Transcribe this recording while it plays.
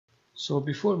So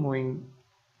before moving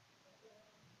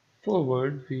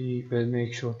forward, we will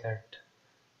make sure that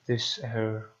this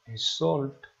error is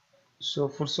solved. So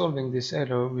for solving this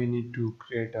error, we need to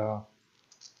create a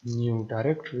new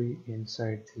directory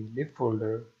inside the lib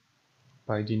folder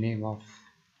by the name of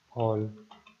all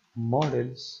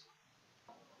models,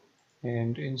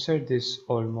 and inside this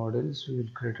all models we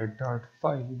will create a dart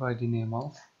file by the name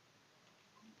of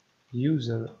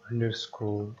user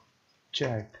underscore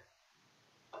chat.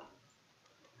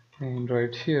 And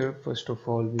right here, first of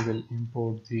all, we will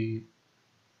import the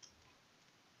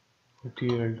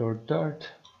material.dart,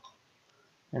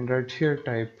 and right here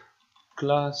type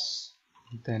class,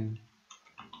 then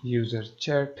user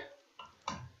chat.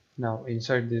 Now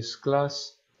inside this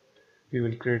class we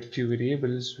will create few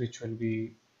variables which will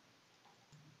be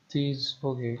these.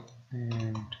 Okay,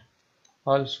 and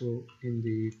also in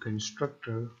the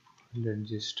constructor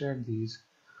let's just add these.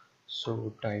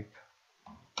 So type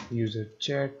user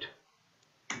chat,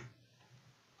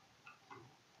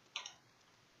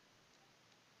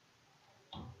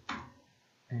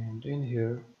 and in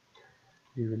here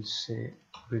we will say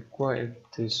required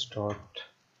this dot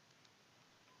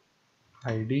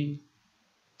id,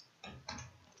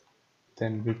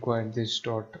 then require this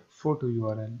dot photo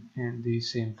URL, and the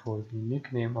same for the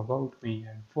nickname, about me,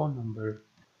 and phone number.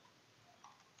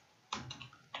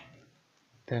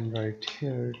 Then right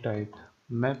here type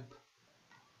map,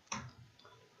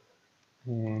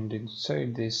 and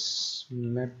inside this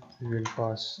map we will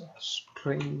pass a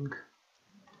string,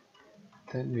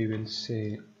 then we will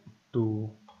say to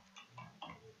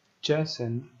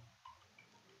JSON,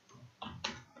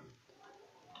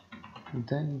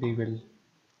 then we will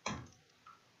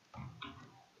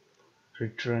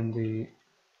return the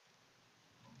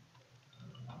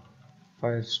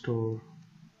Firestore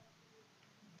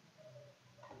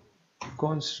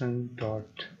constant dot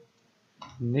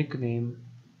nickname,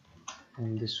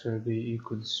 and this will be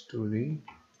equals to the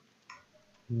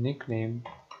nickname,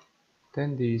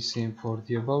 then the same for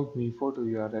the about me, photo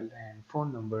URL, and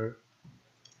phone number.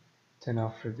 Then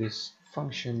after this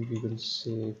function we will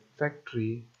say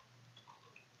factory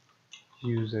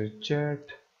user chat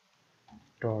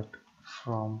dot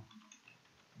from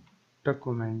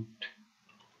document,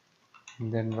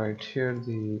 and then right here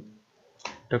the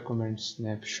document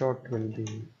snapshot will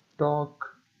be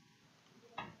doc,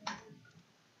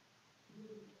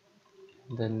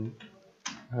 then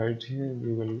right here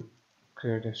we will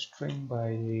create a string by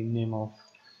the name of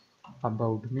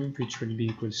about me which will be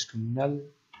equals to null,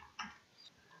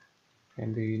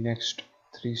 and the next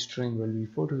three string will be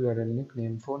photo URL,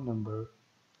 nickname, phone number.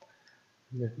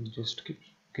 Let me just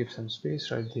give some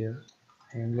space right there,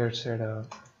 and let's add a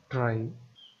try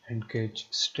and catch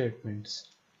statements.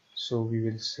 So we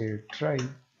will say try,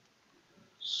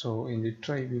 so in the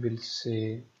try we will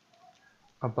say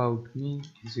about me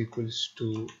is equals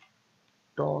to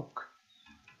talk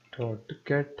dot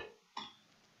get,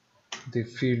 the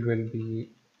field will be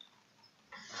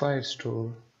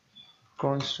Firestore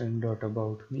constant dot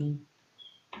about me,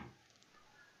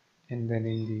 and then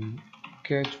in the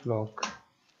catch block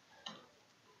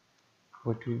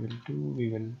what we will do, we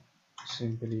will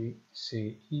simply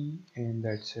say e, and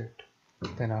that's it.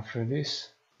 Then after this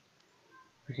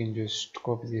we can just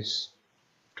copy this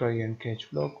try and catch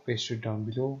block, paste it down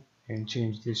below, and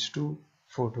change this to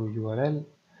photo URL,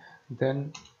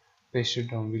 then paste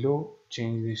it down below,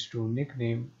 change this to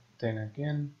nickname, then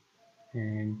again,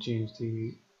 and change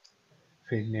the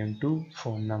field name to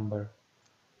phone number.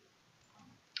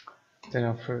 Then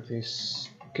after this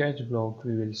catch block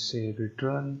we will say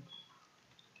return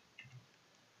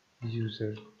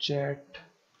user chat,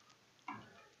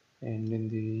 and in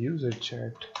the user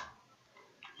chat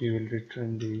we will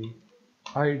return the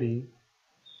ID,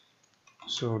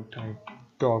 so type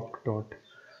doc.id,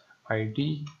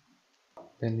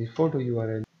 then the photo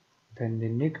URL, then the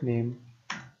nickname,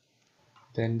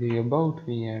 then the about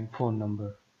me and phone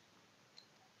number,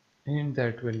 and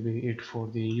that will be it for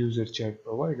the user chat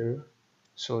provider,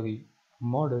 sorry,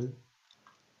 model.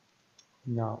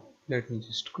 Now let me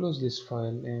just close this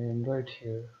file, and right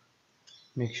here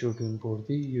make sure to import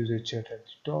the user chat at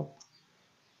the top,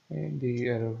 and the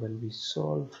error will be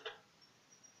solved.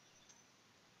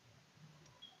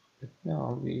 But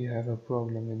now we have a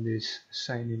problem in this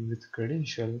sign in with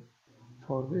credential.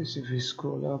 For this, if we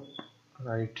scroll up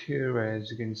right here,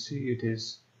 as you can see, it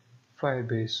is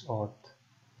Firebase auth.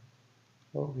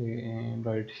 Okay, and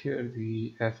right here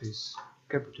the F is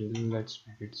capital, let's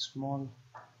make it small.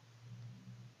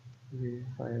 Okay,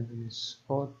 Firebase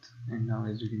auth, and now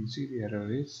as you can see the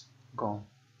error is gone.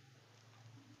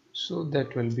 So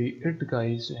that will be it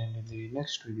guys, and in the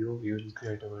next video we will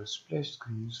create our splash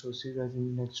screen. So see you guys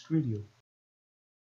in the next video.